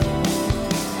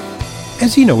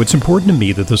As you know, it's important to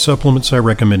me that the supplements I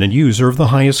recommend and use are of the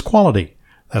highest quality.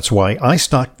 That's why I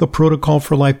stock the Protocol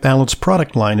for Life Balance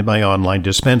product line in my online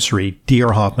dispensary,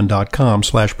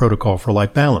 drhoffman.com/Protocol for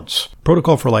Life Balance.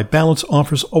 Protocol for Life Balance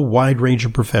offers a wide range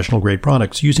of professional-grade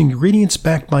products using ingredients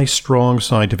backed by strong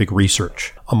scientific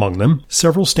research. Among them,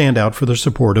 several stand out for their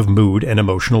support of mood and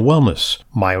emotional wellness: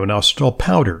 myo-inositol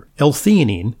powder,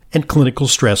 L-theanine, and clinical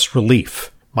stress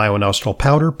relief. Myo-inositol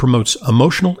powder promotes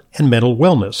emotional and mental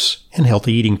wellness and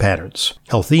healthy eating patterns.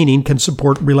 L-theanine can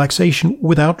support relaxation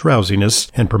without drowsiness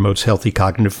and promotes healthy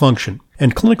cognitive function.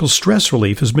 And clinical stress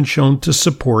relief has been shown to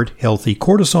support healthy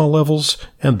cortisol levels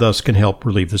and thus can help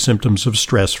relieve the symptoms of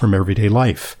stress from everyday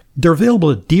life. They're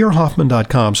available at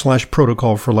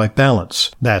drhoffman.com/Protocol for Life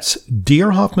Balance. That's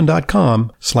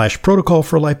drhoffman.com/Protocol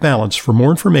for Life Balance for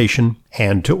more information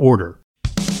and to order.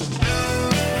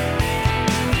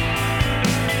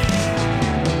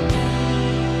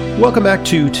 Welcome back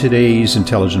to today's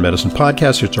Intelligent Medicine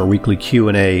Podcast. It's our weekly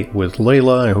Q&A with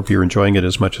Layla. I hope you're enjoying it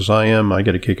as much as I am. I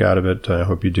get a kick out of it. I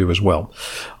hope you do as well.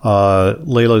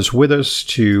 Layla is with us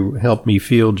to help me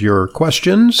field your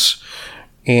questions.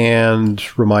 And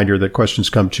reminder that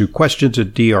questions come to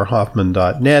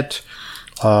questions@drhoffman.net.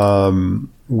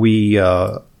 We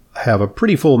have a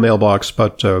pretty full mailbox,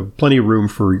 but plenty of room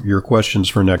for your questions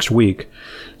for next week.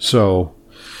 So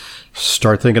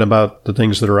start thinking about the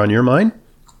things that are on your mind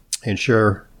and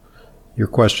share your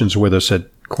questions with us at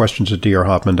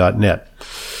questions@drhoffman.net.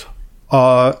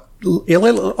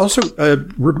 Also,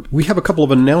 we have a couple of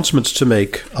announcements to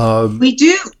make. We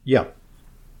do. Yeah.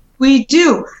 We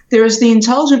do. There's the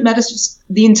Intelligent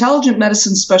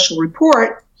Medicine Special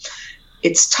Report.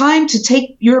 It's time to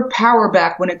take your power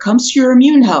back when it comes to your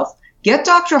immune health. Get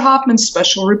Dr. Hoffman's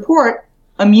Special Report,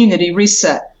 Immunity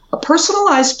Reset, a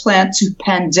personalized plan to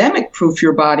pandemic-proof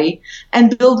your body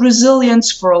and build resilience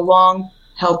for a long,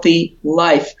 healthy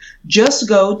life. Just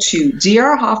go to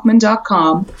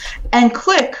drhoffman.com and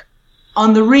click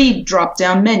on the Read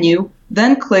drop-down menu,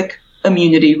 then click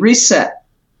Immunity Reset.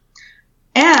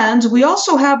 And we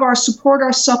also have our Support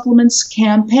Our Supplements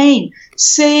campaign.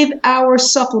 Save our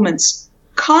supplements.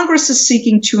 Congress is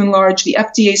seeking to enlarge the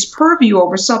FDA's purview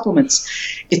over supplements.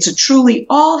 It's a truly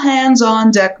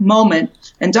all-hands-on-deck moment,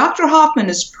 and Dr. Hoffman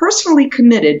is personally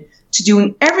committed to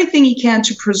doing everything he can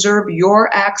to preserve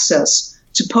your access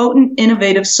to potent,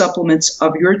 innovative supplements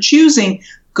of your choosing.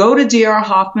 Go to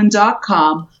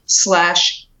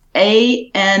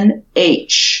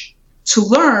drhoffman.com/ANH to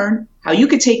learn how you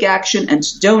could take action and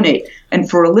to donate. And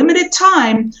for a limited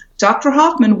time, Dr.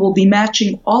 Hoffman will be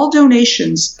matching all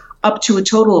donations up to a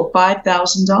total of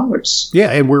 $5,000. Yeah,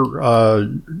 and we're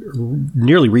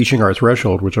nearly reaching our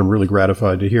threshold, which I'm really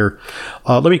gratified to hear.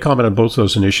 Let me comment on both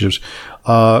those initiatives.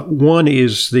 One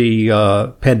is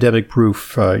the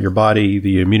pandemic-proof your body,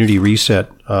 the immunity reset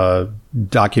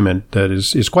document that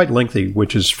is quite lengthy,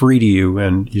 which is free to you,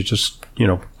 and you just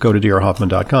go to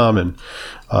drhoffman.com and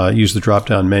use the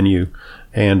drop-down menu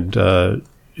and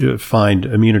find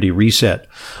immunity reset.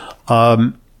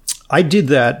 I did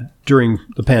that during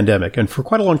the pandemic, and for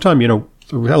quite a long time, we had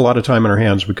a lot of time on our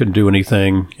hands. We couldn't do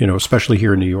anything, especially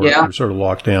here in New York. Yeah. We were sort of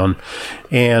locked down.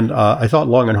 And I thought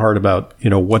long and hard about,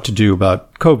 what to do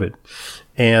about COVID.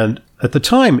 And at the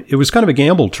time, it was kind of a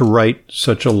gamble to write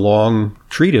such a long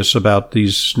treatise about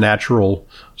these natural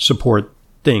support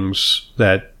things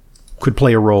that could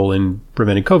play a role in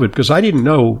preventing COVID, because I didn't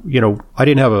know, I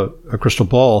didn't have a crystal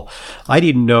ball. I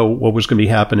didn't know what was going to be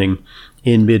happening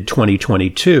in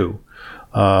mid-2022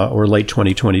 or late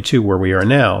 2022, where we are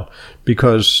now,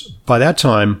 because by that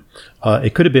time,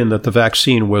 it could have been that the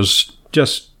vaccine was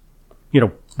just,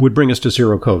 would bring us to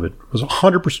zero COVID. It was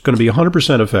 100% going to be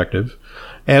 100% effective,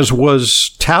 as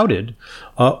was touted,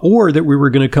 or that we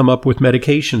were going to come up with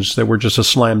medications that were just a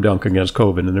slam dunk against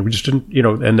COVID, and we just didn't,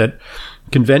 and that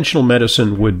conventional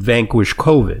medicine would vanquish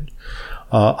COVID.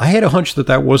 I had a hunch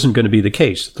that wasn't going to be the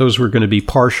case. Those were going to be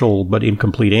partial but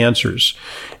incomplete answers.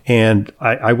 And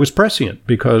I was prescient,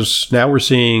 because now we're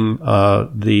seeing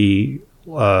the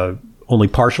only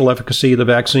partial efficacy of the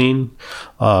vaccine,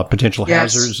 potential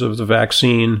hazards of the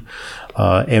vaccine,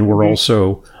 and we're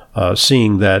also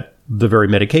seeing that the very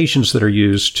medications that are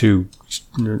used to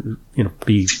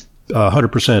be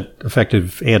 100%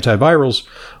 effective antivirals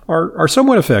are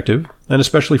somewhat effective, and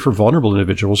especially for vulnerable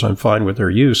individuals, I'm fine with their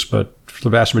use. But for the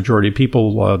vast majority of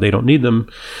people, they don't need them.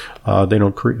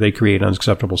 They create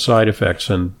unacceptable side effects,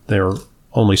 and they're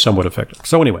only somewhat effective.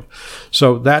 So anyway,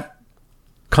 that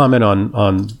comment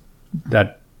on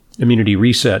that immunity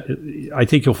reset, I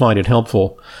think you'll find it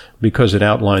helpful, because it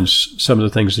outlines some of the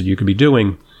things that you could be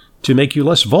doing to make you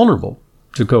less vulnerable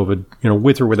to COVID,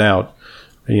 with or without,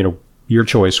 your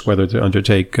choice whether to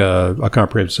undertake a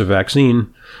comprehensive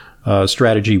vaccine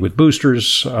strategy with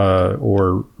boosters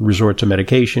or resort to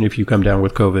medication if you come down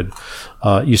with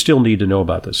COVID. You still need to know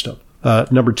about this stuff.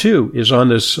 Number two is on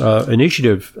this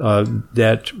initiative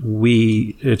that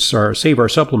it's our Save Our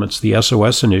Supplements, the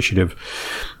SOS initiative,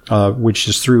 which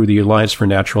is through the Alliance for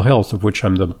Natural Health, of which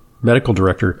I'm the medical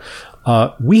director.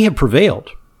 We have prevailed.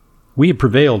 We have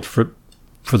prevailed for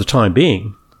the time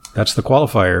being. That's the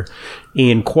qualifier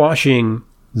in quashing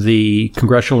the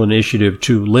congressional initiative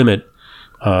to limit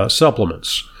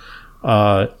supplements.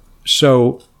 But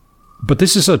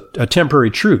this is a temporary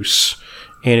truce.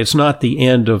 And it's not the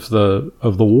end of the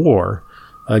war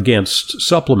against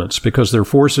supplements, because there are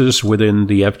forces within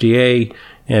the FDA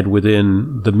and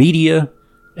within the media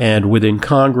and within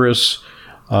Congress,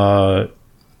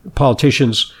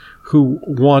 politicians who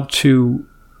want to,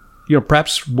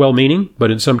 perhaps well-meaning, but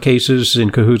in some cases in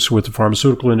cahoots with the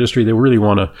pharmaceutical industry, they really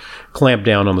want to clamp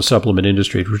down on the supplement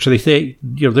industry, which they think,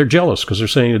 they're jealous because they're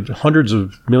saying that hundreds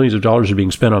of millions of dollars are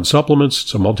being spent on supplements.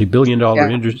 It's a multi-billion-dollar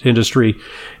industry.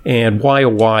 And why?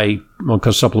 Well,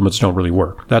 because supplements don't really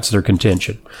work. That's their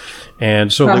contention.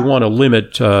 And so they want to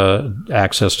limit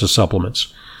access to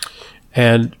supplements.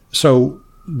 And so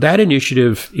that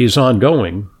initiative is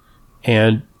ongoing.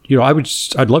 And,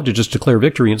 I'd love to just declare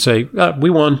victory and say, we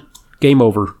won. Game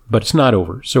over, but it's not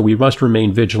over. So we must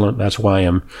remain vigilant. That's why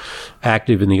I'm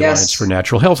active in the Alliance for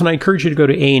Natural Health. And I encourage you to go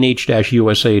to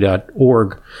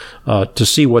anh-usa.org to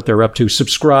see what they're up to.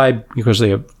 Subscribe, because they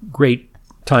have great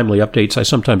timely updates. I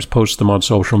sometimes post them on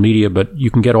social media, but you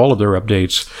can get all of their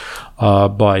updates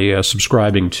by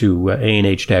subscribing to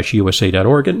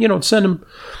anh-usa.org. And, send them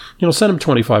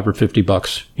 25 or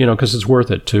 $50, because it's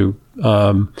worth it to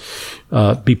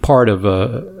be part of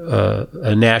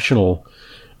a national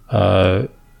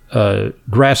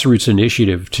grassroots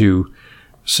initiative to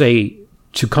say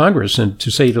to Congress and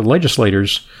to say to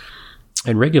legislators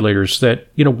and regulators that,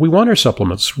 we want our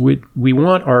supplements. We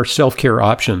want our self-care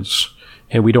options,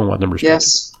 and we don't want them restricted.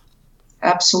 Yes,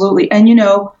 absolutely. And,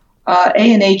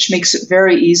 A&H makes it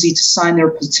very easy to sign their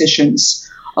petitions.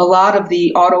 A lot of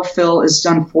the autofill is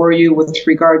done for you with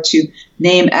regard to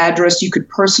name, address. You could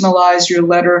personalize your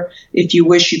letter if you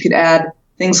wish. You could add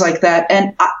things like that.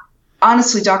 And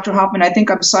honestly, Dr. Hoffman, I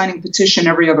think I'm signing a petition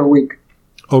every other week.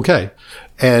 Okay.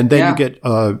 And then you get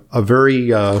a very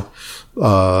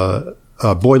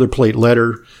boilerplate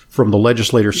letter from the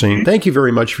legislator saying, thank you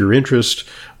very much for your interest.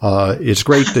 It's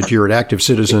great that you're an active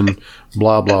citizen,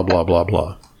 blah, blah, blah, blah,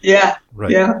 blah. Yeah.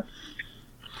 Right. Yeah.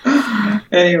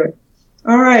 Anyway.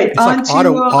 All right. It's like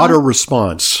auto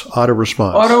response. Auto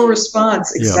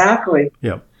response. Exactly.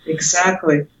 Yeah.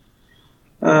 Exactly.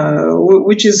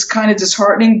 Which is kind of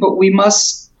disheartening, but we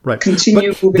must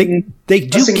continue moving. They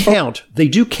do count. They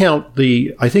do count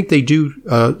I think they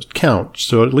do count.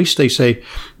 So at least they say,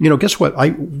 guess what?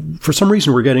 For some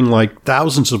reason, we're getting like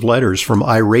thousands of letters from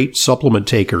irate supplement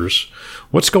takers.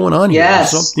 What's going on here?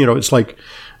 Yes. It's like,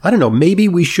 I don't know. Maybe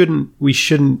we shouldn't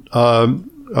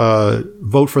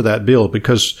vote for that bill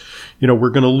because, we're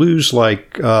going to lose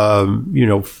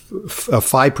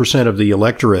 5% of the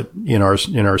electorate in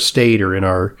our state or in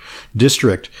our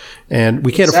district. And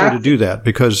we can't afford to do that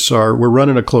because we're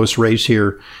running a close race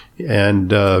here.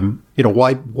 And,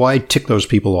 why tick those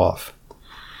people off?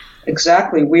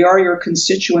 Exactly. We are your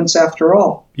constituents after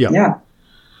all. Yeah.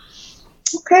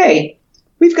 Okay.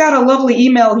 We've got a lovely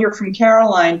email here from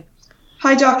Caroline.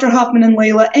 Hi, Dr. Hoffman and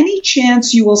Layla. Any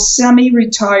chance you will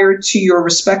semi-retire to your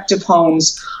respective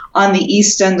homes on the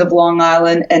east end of Long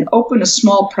Island and open a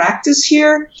small practice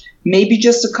here? Maybe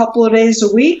just a couple of days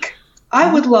a week?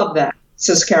 I would love that,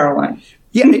 says Caroline.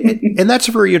 Yeah, and that's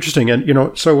very interesting.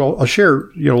 And, so I'll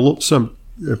share, some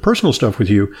personal stuff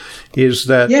with you, is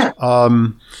that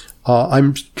I'm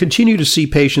continue to see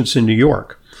patients in New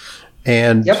York.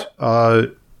 And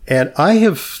and I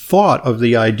have thought of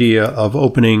the idea of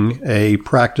opening a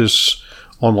practice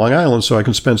on Long Island so I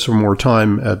can spend some more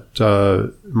time at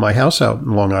my house out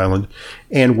in Long Island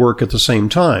and work at the same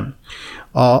time.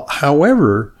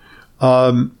 However,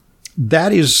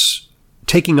 that is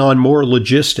taking on more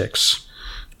logistics.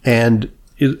 And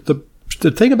the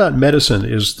thing about medicine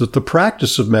is that the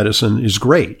practice of medicine is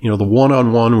great. The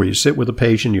one-on-one where you sit with a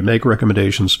patient, you make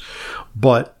recommendations,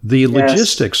 but the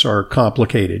logistics are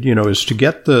complicated, is to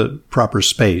get the proper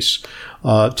space,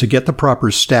 to get the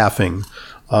proper staffing,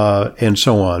 and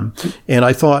so on. And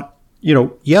I thought,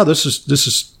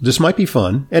 this might be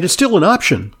fun, and it's still an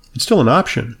option. But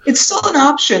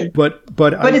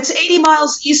it's 80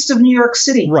 miles east of New York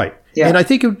City. Right. Yeah. And I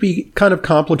think it would be kind of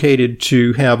complicated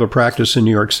to have a practice in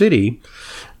New York City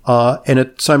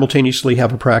and simultaneously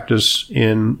have a practice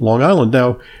in Long Island.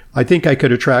 Now, I think I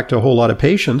could attract a whole lot of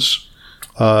patients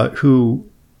who,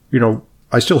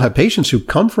 I still have patients who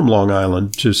come from Long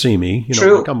Island to see me.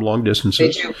 They come long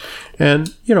distances,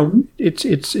 and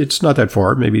it's not that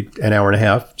far, maybe an hour and a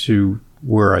half to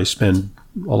where I spend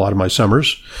a lot of my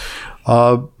summers.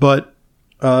 But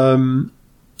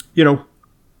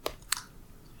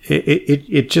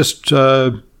it just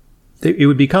it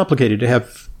would be complicated to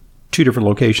have two different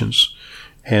locations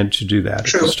and to do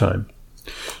that at this time.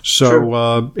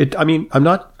 So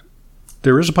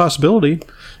there is a possibility,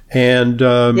 and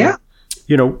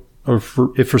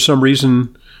if for some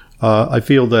reason I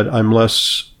feel that I'm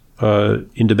less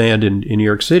in demand in New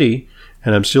York City,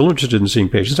 and I'm still interested in seeing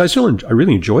patients, I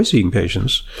really enjoy seeing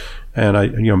patients, and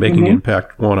making an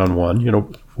impact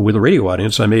one-on-one. With a radio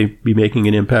audience, I may be making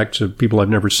an impact to people I've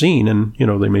never seen, and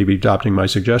they may be adopting my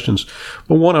suggestions.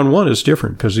 But one-on-one is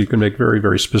different because you can make very,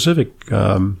 very specific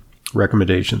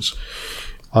recommendations.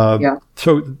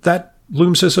 So that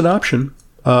looms as an option.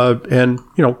 And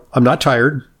I'm not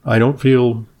tired. I don't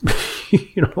feel,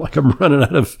 like I'm running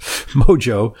out of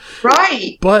mojo.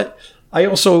 Right. But I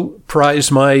also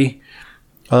prize my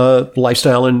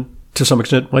lifestyle and, to some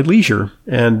extent, my leisure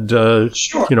and,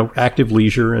 active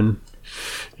leisure and,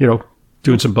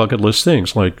 doing some bucket list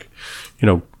things like,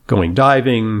 going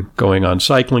diving, going on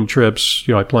cycling trips.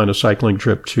 I plan a cycling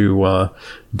trip to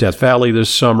Death Valley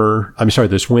this winter,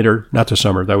 not this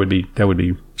summer. That would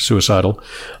be suicidal.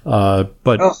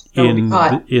 But in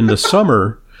the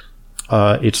summer,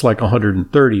 it's like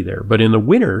 130 there. But in the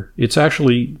winter, it's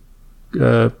actually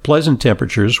pleasant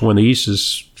temperatures when the east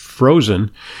is frozen.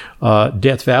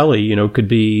 Death Valley, could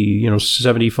be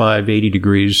 75, 80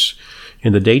 degrees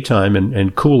in the daytime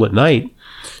and cool at night,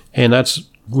 and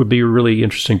would be a really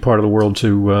interesting part of the world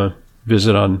to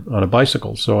visit on a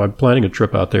bicycle. So I'm planning a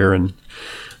trip out there and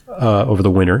over the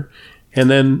winter,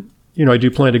 and then I do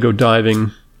plan to go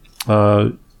diving.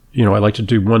 I like to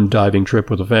do one diving trip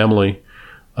with the family,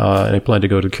 and I plan to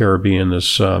go to the Caribbean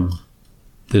this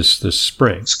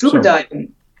spring. Scuba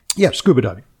diving. Yeah, scuba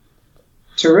diving.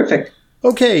 Terrific.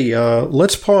 Okay,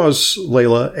 let's pause,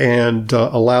 Layla, and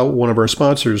allow one of our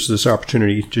sponsors this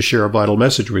opportunity to share a vital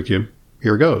message with you.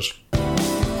 Here goes.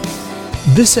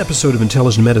 This episode of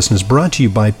Intelligent Medicine is brought to you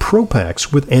by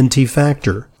Propax with NT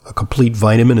Factor, a complete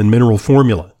vitamin and mineral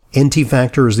formula. NT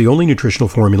Factor is the only nutritional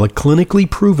formula clinically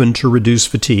proven to reduce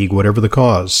fatigue, whatever the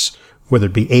cause, whether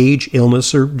it be age,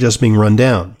 illness, or just being run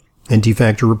down. NT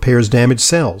Factor repairs damaged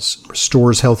cells,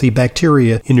 restores healthy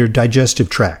bacteria in your digestive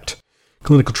tract.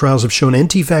 Clinical trials have shown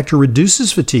NT Factor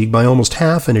reduces fatigue by almost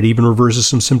half, and it even reverses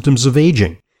some symptoms of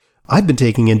aging. I've been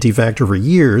taking NT Factor for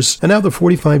years, and now the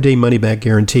 45-day money-back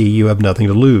guarantee, you have nothing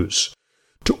to lose.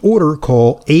 To order,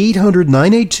 call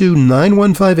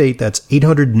 800-982-9158, that's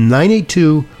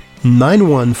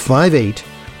 800-982-9158,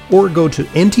 or go to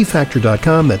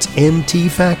ntfactor.com, that's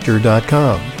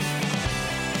ntfactor.com.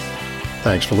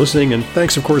 Thanks for listening, and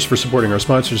thanks, of course, for supporting our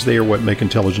sponsors. They are what make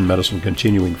Intelligent Medicine a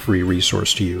continuing free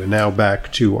resource to you. And now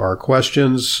back to our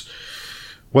questions.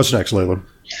 What's next, Layla?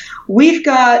 We've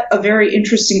got a very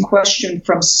interesting question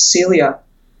from Cecilia.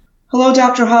 Hello,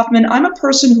 Dr. Hoffman. I'm a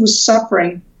person who's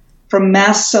suffering from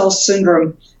mast cell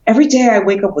syndrome. Every day I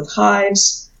wake up with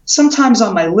hives. Sometimes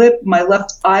on my lip, my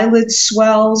left eyelid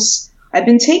swells. I've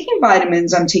been taking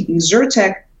vitamins. I'm taking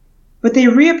Zyrtec, but they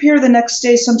reappear the next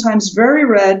day, sometimes very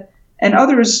red, and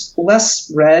others less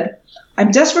red.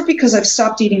 I'm desperate because I've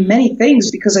stopped eating many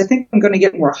things because I think I'm going to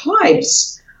get more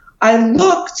hives. I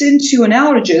looked into an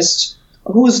allergist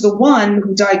who was the one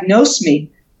who diagnosed me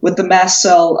with the mast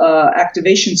cell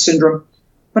activation syndrome,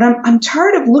 but I'm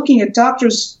tired of looking at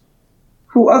doctors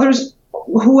who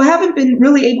haven't been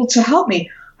really able to help me.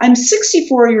 I'm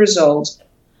 64 years old.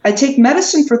 I take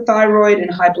medicine for thyroid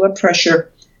and high blood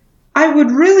pressure. I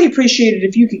would really appreciate it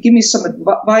if you could give me some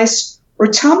advice or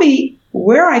tell me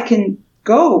where I can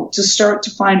go to start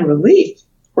to find relief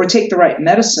or take the right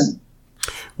medicine.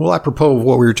 Well, apropos of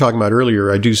what we were talking about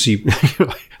earlier, I do see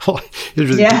people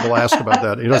ask about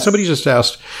that. Yes. Somebody just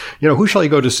asked, who shall I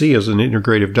go to see as an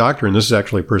integrative doctor? And this is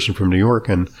actually a person from New York.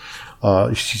 And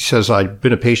she says, I've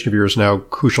been a patient of yours now.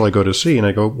 Who shall I go to see? And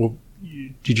I go, well,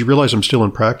 did you realize I'm still in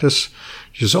practice?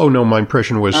 She says, oh, no, my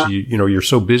impression was, you're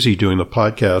so busy doing the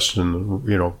podcast and,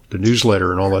 the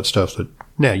newsletter and all that stuff that,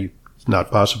 it's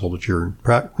not possible that you're in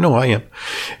practice. No, I am.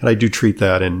 And I do treat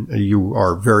that. And you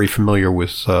are very familiar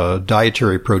with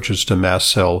dietary approaches to mast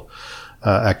cell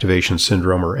activation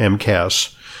syndrome, or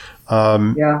MCAS.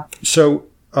 So,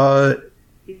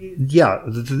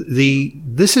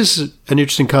 this is an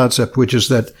interesting concept, which is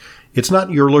that it's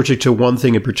not you're allergic to one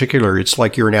thing in particular. It's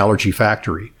like you're an allergy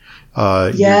factory.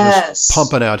 Yes. You're just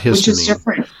pumping out histamine. Which is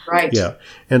different, right. Yeah.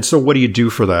 And so what do you do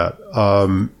for that?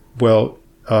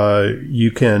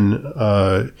 You can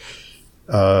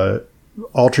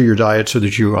alter your diet so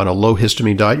that you're on a low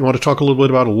histamine diet. You want to talk a little bit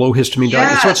about a low histamine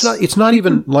diet? So it's not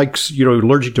even like,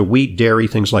 allergic to wheat, dairy,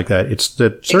 things like that. It's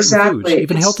that certain foods,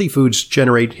 even healthy foods,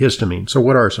 generate histamine. So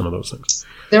what are some of those things?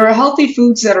 There are healthy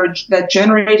foods that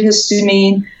generate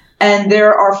histamine, and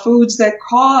there are foods that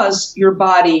cause your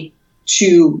body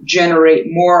to generate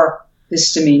more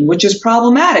histamine, which is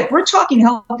problematic. We're talking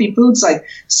healthy foods like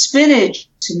spinach,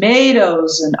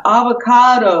 tomatoes, and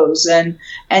avocados,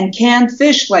 and canned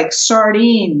fish like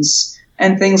sardines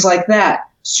and things like that.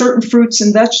 Certain fruits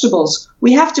and vegetables.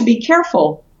 We have to be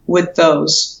careful with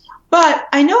those. But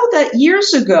I know that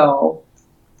years ago,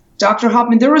 Dr.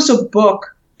 Hoffman, there was a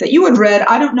book that you had read.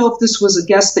 I don't know if this was a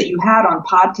guest that you had on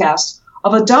podcast,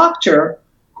 of a doctor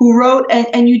who wrote,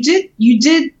 and you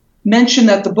did mention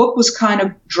that the book was kind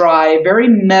of dry, very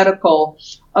medical,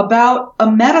 about a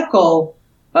medical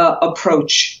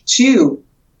approach to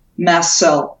mast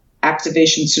cell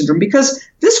activation syndrome, because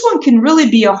this one can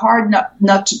really be a hard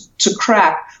nut to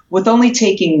crack with only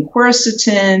taking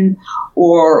quercetin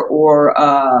or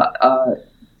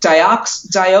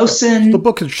diosyn. The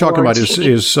book that you're talking about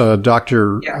is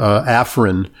Dr.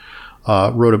 Afrin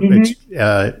wrote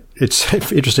a. It's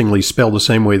interestingly spelled the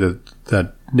same way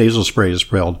that nasal spray is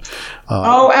spelled.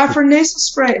 Afrin nasal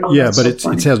spray. But it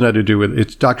has nothing to do with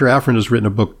it. Dr. Afrin has written a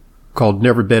book called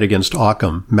Never Bet Against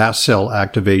Occam, Mast Cell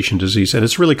Activation Disease. And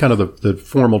it's really kind of the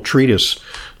formal treatise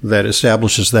that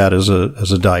establishes that as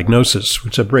a diagnosis.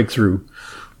 It's a breakthrough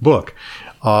book.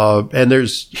 And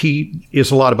he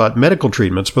is a lot about medical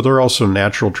treatments, but there are also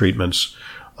natural treatments.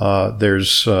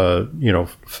 There's,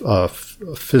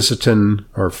 fisetin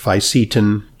or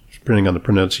fisetin, depending on the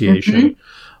pronunciation.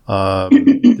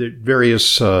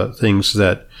 Various things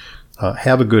that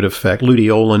have a good effect.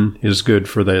 Luteolin is good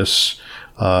for this.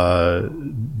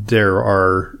 There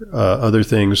are other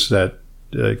things that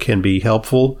can be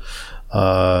helpful.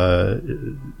 The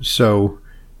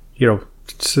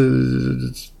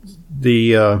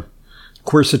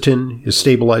quercetin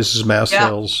stabilizes mast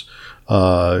cells.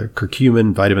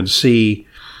 Curcumin, vitamin C,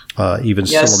 even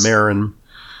silymarin,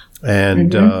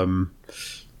 and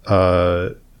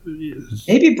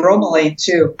maybe bromelain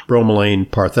too. Bromelain,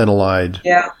 parthenolide.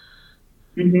 Yeah.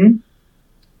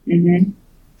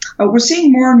 We're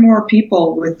seeing more and more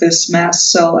people with this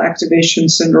mast cell activation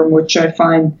syndrome, which I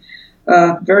find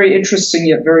very interesting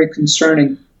yet very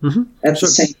concerning at the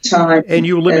same time. And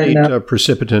you eliminate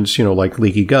precipitants, like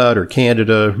leaky gut or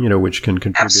candida, which can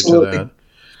contribute to that.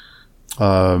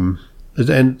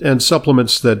 And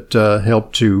supplements that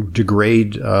help to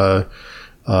degrade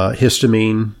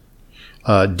histamine,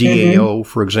 DAO,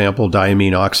 for example,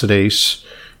 diamine oxidase,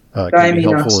 can be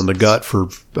helpful in the gut for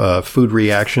food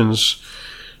reactions.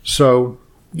 So,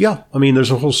 there's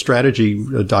a whole strategy,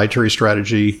 a dietary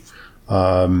strategy.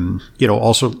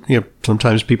 Also,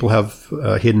 sometimes people have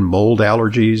hidden mold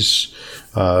allergies.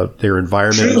 Their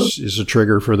environment is a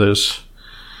trigger for this.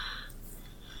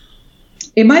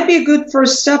 It might be a good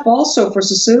first step also for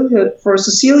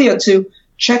Cecilia to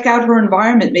check out her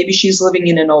environment. Maybe she's living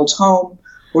in an old home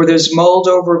where there's mold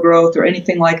overgrowth or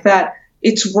anything like that.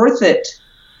 It's worth it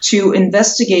to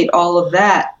investigate all of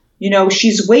that.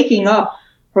 She's waking up,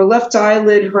 her left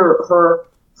eyelid, her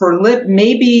lip,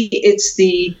 maybe it's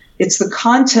the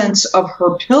contents of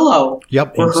her pillow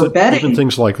or her bedding. Even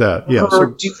things like that. Yeah. Her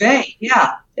duvet.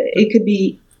 Yeah. It could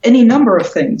be any number of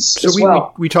things as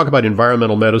well. We talk about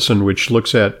environmental medicine, which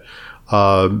looks at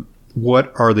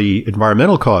what are the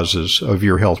environmental causes of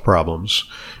your health problems.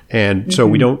 And so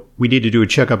we need to do a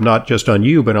checkup not just on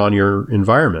you, but on your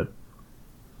environment.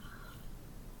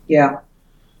 Yeah,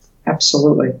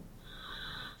 absolutely.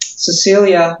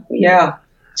 Cecilia,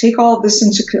 take all of this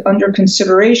under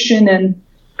consideration, and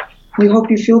we hope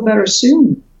you feel better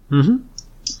soon. All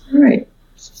right.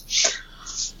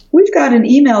 We've got an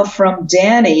email from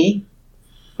Danny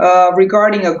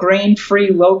regarding a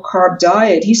grain-free, low-carb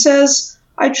diet. He says,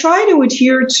 I try to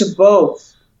adhere to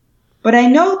both, but I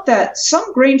note that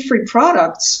some grain-free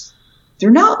products,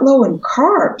 they're not low in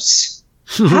carbs.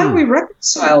 How do we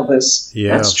reconcile this?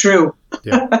 Yeah. That's true.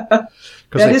 Yeah.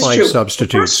 Because they find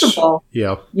substitutes. First of all,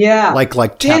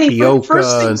 like Danny,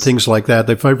 tapioca and things like that.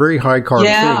 They find very high carb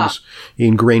things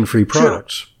in grain-free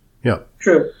products. True. Yeah.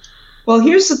 True. Well,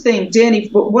 here's the thing, Danny.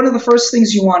 One of the first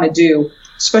things you want to do,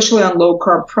 especially on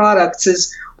low-carb products,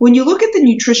 is when you look at the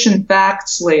nutrition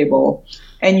facts label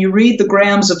and you read the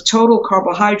grams of total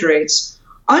carbohydrates,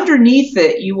 underneath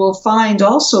it you will find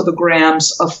also the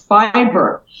grams of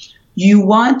fiber. You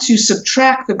want to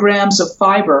subtract the grams of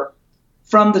fiber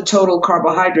from the total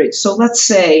carbohydrates. So let's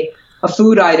say a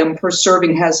food item per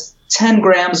serving has 10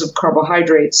 grams of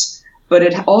carbohydrates, but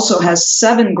it also has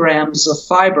 7 grams of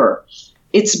fiber.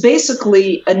 It's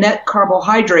basically a net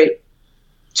carbohydrate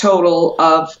total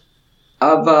of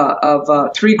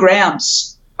 3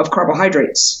 grams of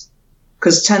carbohydrates,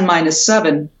 because 10 minus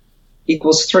 7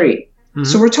 equals 3. Mm-hmm.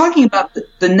 So we're talking about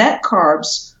the net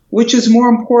carbs, which is more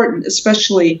important,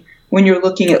 especially when you're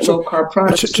looking at low-carb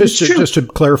products. Just to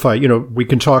clarify, we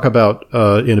can talk about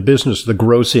in a business the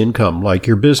gross income. Like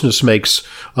your business makes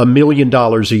 $1 million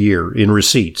a year in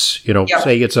receipts.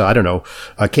 Say it's a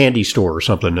candy store or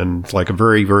something, and it's like a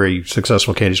very, very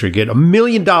successful candy store. You get $1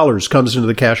 million comes into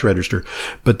the cash register,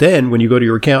 but then when you go to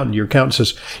your accountant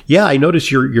says, "Yeah, I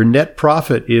notice your net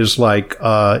profit is like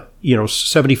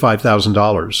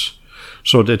 $75,000."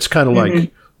 So it's kind of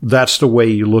like that's the way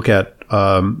you look at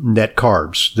net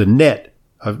carbs, the net,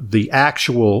 the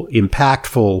actual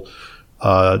impactful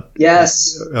amount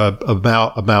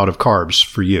of carbs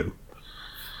for you.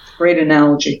 Great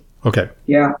analogy. Okay.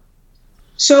 Yeah.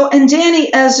 So, and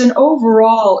Danny, as an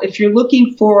overall, if you're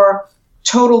looking for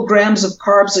total grams of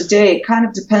carbs a day, it kind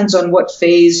of depends on what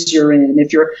phase you're in.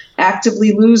 If you're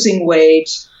actively losing weight,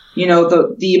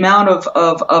 the amount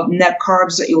of net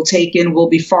carbs that you'll take in will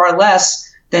be far less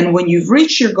than when you've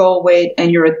reached your goal weight and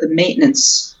you're at the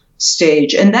maintenance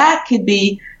stage. And that could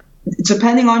be,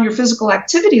 depending on your physical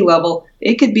activity level,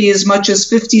 it could be as much as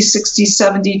 50, 60,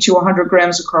 70 to 100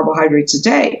 grams of carbohydrates a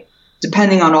day,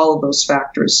 depending on all of those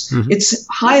factors. Mm-hmm. It's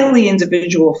highly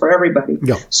individual for everybody.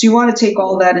 Yeah. So you want to take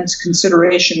all that into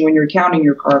consideration when you're counting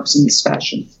your carbs in this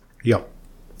fashion. Yeah.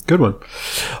 Good one.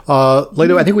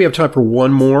 Leda, I think we have time for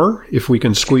one more, if we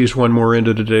can squeeze one more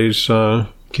into today's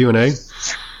Q&A.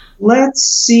 Let's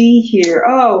see here.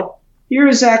 Oh, here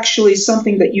is actually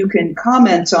something that you can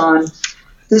comment on.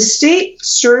 The State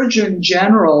Surgeon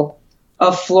General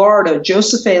of Florida,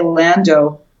 Joseph A.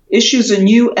 Lando, issues a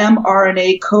new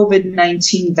mRNA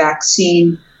COVID-19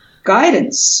 vaccine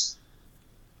guidance.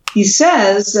 He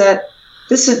says that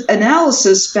this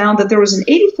analysis found that there was an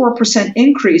 84%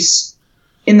 increase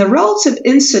in the relative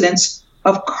incidence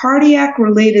of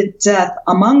cardiac-related death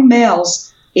among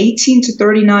males 18 to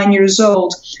 39 years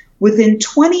old within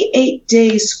 28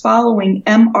 days following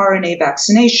mRNA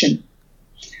vaccination.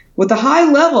 With a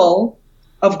high level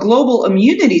of global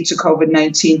immunity to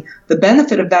COVID-19, the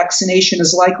benefit of vaccination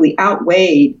is likely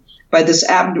outweighed by this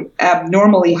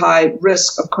abnormally high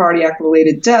risk of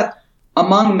cardiac-related death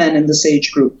among men in this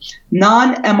age group.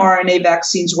 Non-mRNA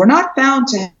vaccines were not found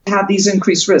to have these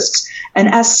increased risks, and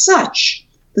as such,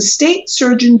 the State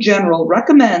Surgeon General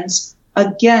recommends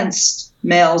against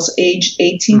males aged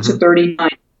 18 to 39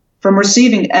 from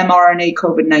receiving mRNA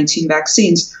COVID-19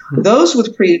 vaccines. Those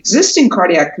with pre-existing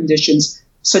cardiac conditions,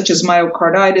 such as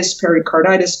myocarditis,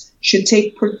 pericarditis, should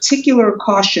take particular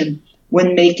caution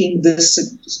when making this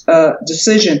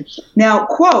decision. Now,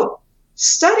 quote,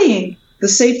 studying the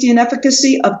safety and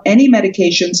efficacy of any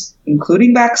medications,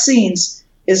 including vaccines,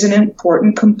 is an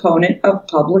important component of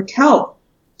public health,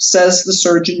 says the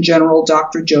Surgeon General,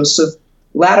 Dr. Joseph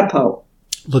Ladapo.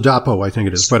 Ladapo, I think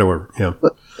it is. Whatever, yeah.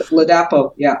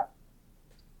 Ladapo, yeah.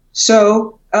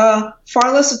 So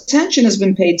far less attention has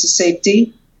been paid to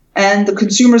safety, and the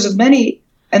concerns of many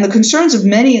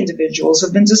individuals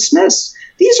have been dismissed.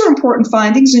 These are important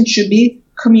findings and should be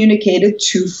communicated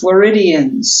to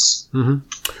Floridians. Mm-hmm.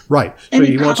 Right. So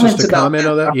he wants us to comment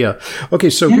on that? Yeah. Okay,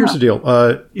 so here's the deal.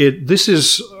 This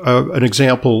is an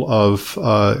example of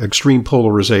extreme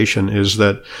polarization, is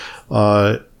that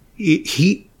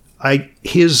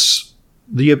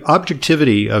the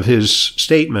objectivity of his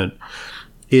statement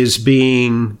is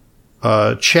being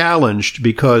challenged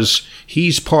because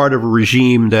he's part of a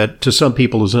regime that to some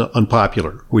people is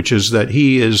unpopular, which is that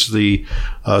he is the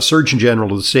Surgeon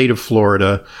General of the state of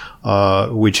Florida,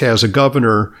 which has a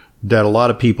governor that a lot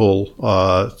of people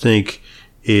think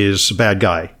is a bad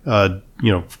guy,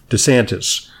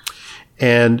 DeSantis.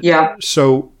 And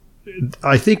so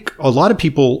I think a lot of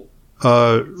people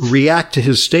react to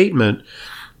his statement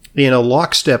in a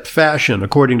lockstep fashion,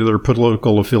 according to their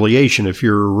political affiliation. If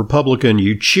you're a Republican,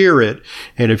 you cheer it,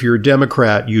 and if you're a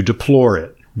Democrat, you deplore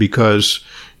it because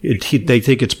they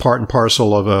think it's part and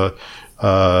parcel of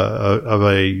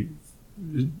a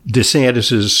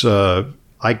DeSantis's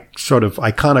sort of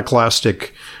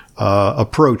iconoclastic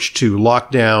approach to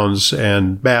lockdowns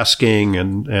and masking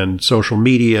and social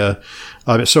media,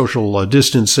 social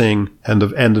distancing, and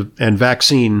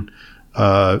vaccine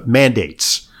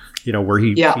mandates. Where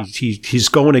he's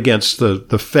going against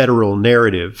the federal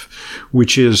narrative,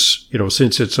 which is,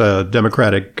 since it's a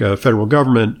Democratic federal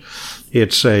government,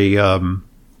 it's a,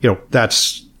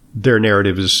 that's their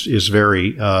narrative is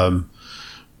very,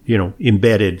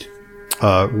 embedded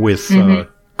with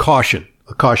caution,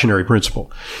 a cautionary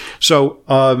principle. So,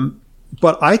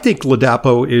 but I think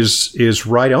Ladapo is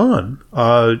right on.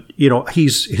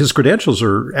 His credentials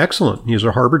are excellent. He's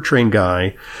a Harvard-trained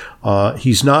guy.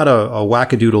 He's not a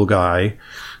wackadoodle guy.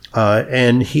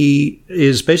 And he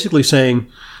is basically saying,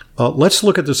 let's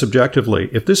look at this objectively.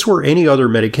 If this were any other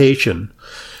medication,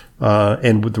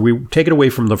 and we take it away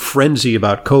from the frenzy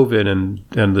about COVID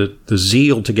and the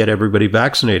zeal to get everybody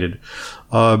vaccinated,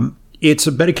 it's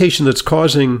a medication that's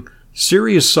causing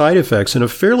serious side effects in a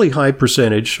fairly high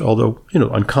percentage, although,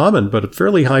 uncommon, but a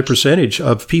fairly high percentage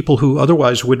of people who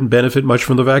otherwise wouldn't benefit much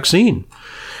from the vaccine.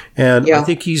 And I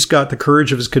think he's got the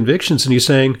courage of his convictions, and he's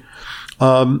saying,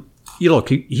 look,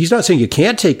 he's not saying you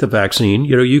can't take the vaccine.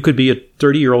 You could be a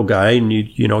 30-year-old guy and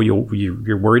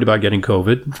you're worried about getting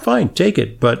COVID. Fine, take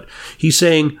it. But he's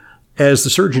saying, as the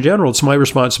Surgeon General, it's my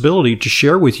responsibility to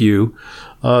share with you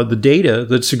the data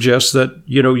that suggests that,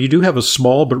 you do have a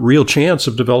small but real chance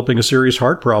of developing a serious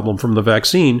heart problem from the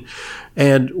vaccine,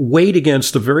 and weighed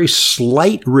against the very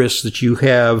slight risk that you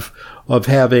have of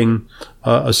having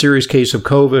a serious case of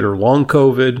COVID or long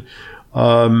COVID.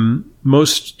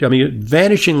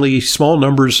 Vanishingly small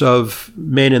numbers of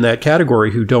men in that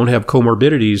category who don't have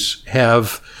comorbidities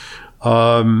have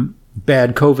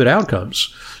bad COVID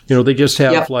outcomes. They just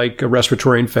have like a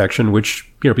respiratory infection, which,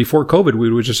 before COVID,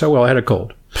 we would just say, well, I had a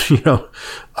cold,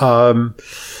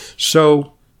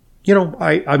 So,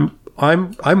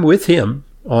 I'm with him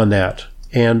on that.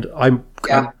 And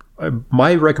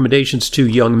my recommendations to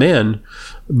young men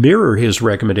mirror his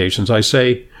recommendations. I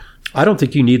say, I don't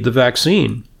think you need the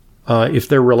vaccine if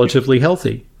they're relatively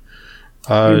healthy.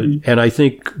 And I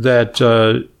think that,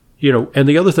 and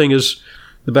the other thing is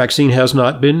the vaccine has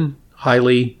not been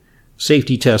highly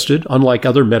safety tested, unlike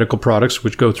other medical products,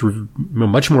 which go through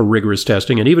much more rigorous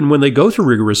testing. And even when they go through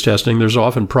rigorous testing, there's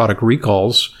often product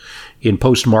recalls in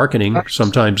post-marketing,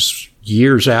 sometimes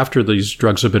years after these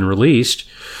drugs have been released.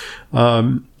 I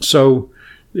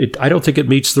don't think it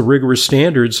meets the rigorous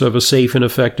standards of a safe and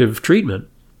effective treatment.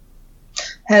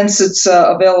 Hence its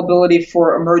availability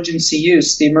for emergency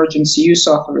use, the emergency use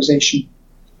authorization.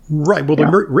 Right. Well,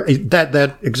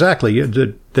 that exactly.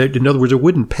 In other words, it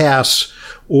wouldn't pass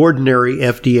ordinary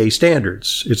FDA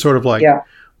standards. It's sort of like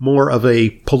more of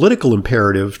a political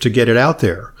imperative to get it out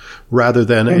there rather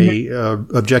than a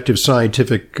objective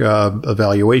scientific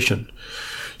evaluation.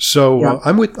 So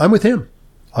I'm with him.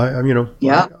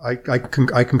 I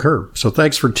concur. So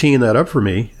thanks for teeing that up for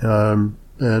me.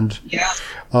 Susan,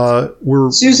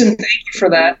 thank you for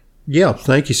that. Yeah,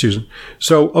 thank you, Susan.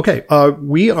 So, okay,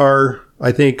 we are,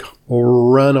 I think,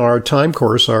 run our time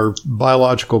course. Our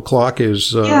biological clock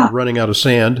is running out of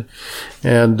sand,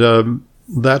 and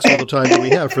that's all the time that we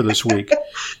have for this week.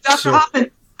 Dr. Hoffman,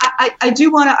 I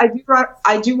do want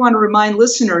to remind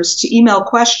listeners to email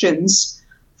questions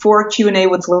for Q&A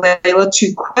with Layla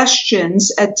to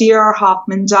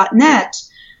questions@drhoffman.net,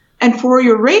 and for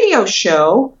your radio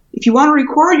show. If you want to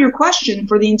record your question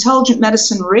for the Intelligent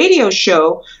Medicine radio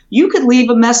show, you could leave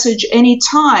a message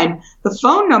anytime. The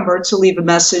phone number to leave a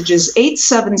message is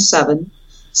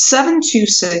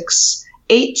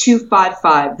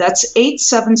 877-726-8255. That's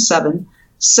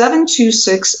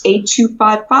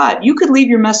 877-726-8255. You could leave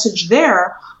your message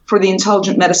there for the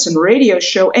Intelligent Medicine radio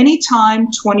show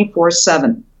anytime,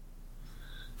 24/7.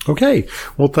 Okay.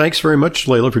 Well, thanks very much,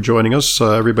 Layla, for joining us.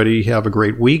 Everybody have a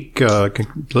great week.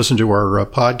 Listen to our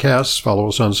podcasts, follow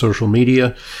us on social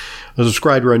media,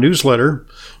 subscribe to our newsletter,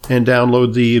 and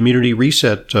download the Immunity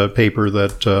Reset paper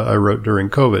that I wrote during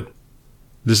COVID.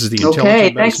 This is the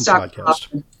Intelligent Medicine Podcast.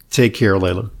 Hoffman. Take care,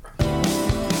 Layla.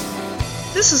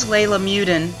 This is Layla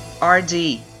Muden,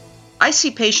 RD. I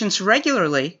see patients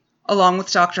regularly, along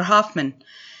with Dr. Hoffman.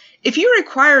 If you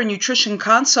require a nutrition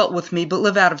consult with me but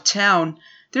live out of town,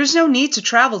 there's no need to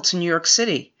travel to New York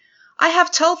City. I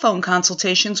have telephone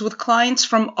consultations with clients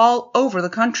from all over the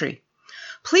country.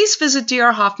 Please visit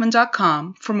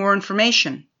drhoffman.com for more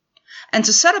information. And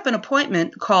to set up an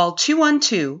appointment, call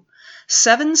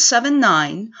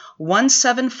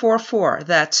 212-779-1744.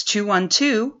 That's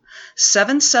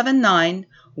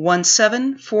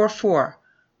 212-779-1744.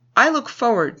 I look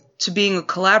forward to being a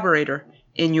collaborator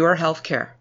in your healthcare.